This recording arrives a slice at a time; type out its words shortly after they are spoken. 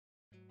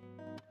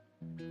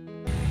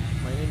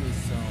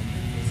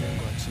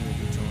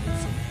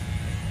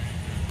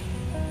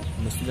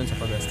I'm a student of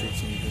Abia State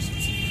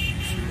University.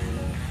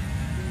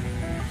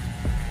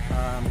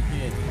 I'm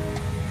here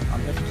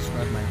to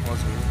describe my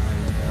hustle.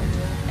 And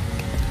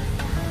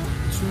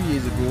 2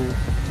 years ago,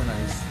 when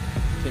I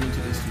came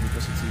into this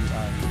university,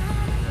 I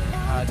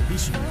had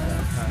issues,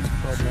 I had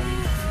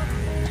problems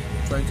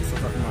trying to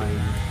sort out my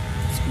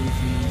school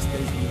fees,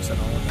 textbooks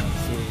and all that.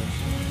 So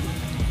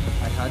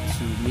I had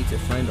to meet a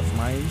friend of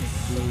mine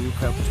who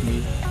helped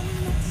me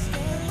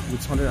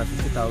with 150,000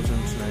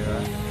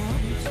 naira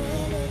to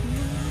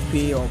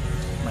pay up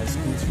my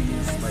school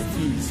fees, my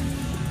fees,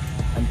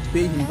 and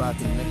pay him back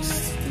in the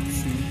next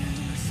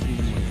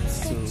 3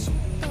 months. So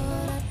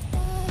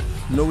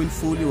knowing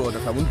fully well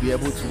that I won't be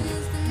able to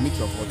meet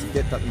up or to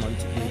get that money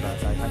to pay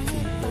back, I had to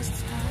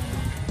invest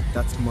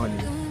that money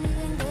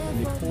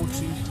in a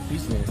poultry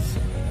business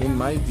in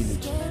my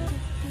village.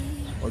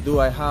 Although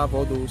I have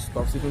all those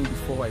stuff, even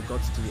before I got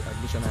the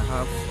admission,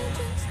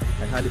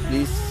 I had a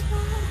place.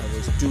 I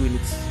was doing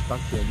it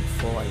back then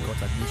before I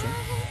got admission,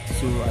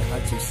 so I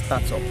had to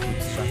start up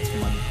with that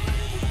money.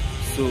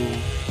 So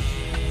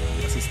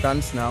as it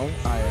stands now,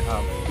 I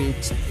have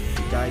paid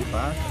the guy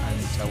back, and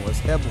I was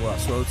able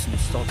as well to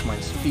sort my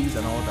fees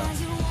and all that.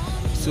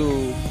 So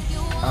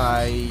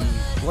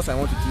what I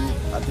want to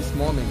do at this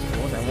moment,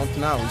 what I want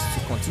now, is to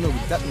continue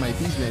with that my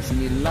business in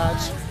a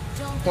large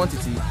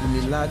quantity, in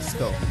a large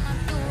scale.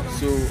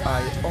 So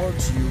I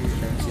urge you,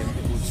 MTN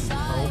people, to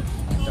help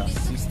and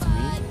assist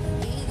me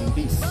in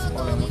this.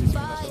 All I want is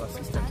financial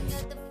assistance.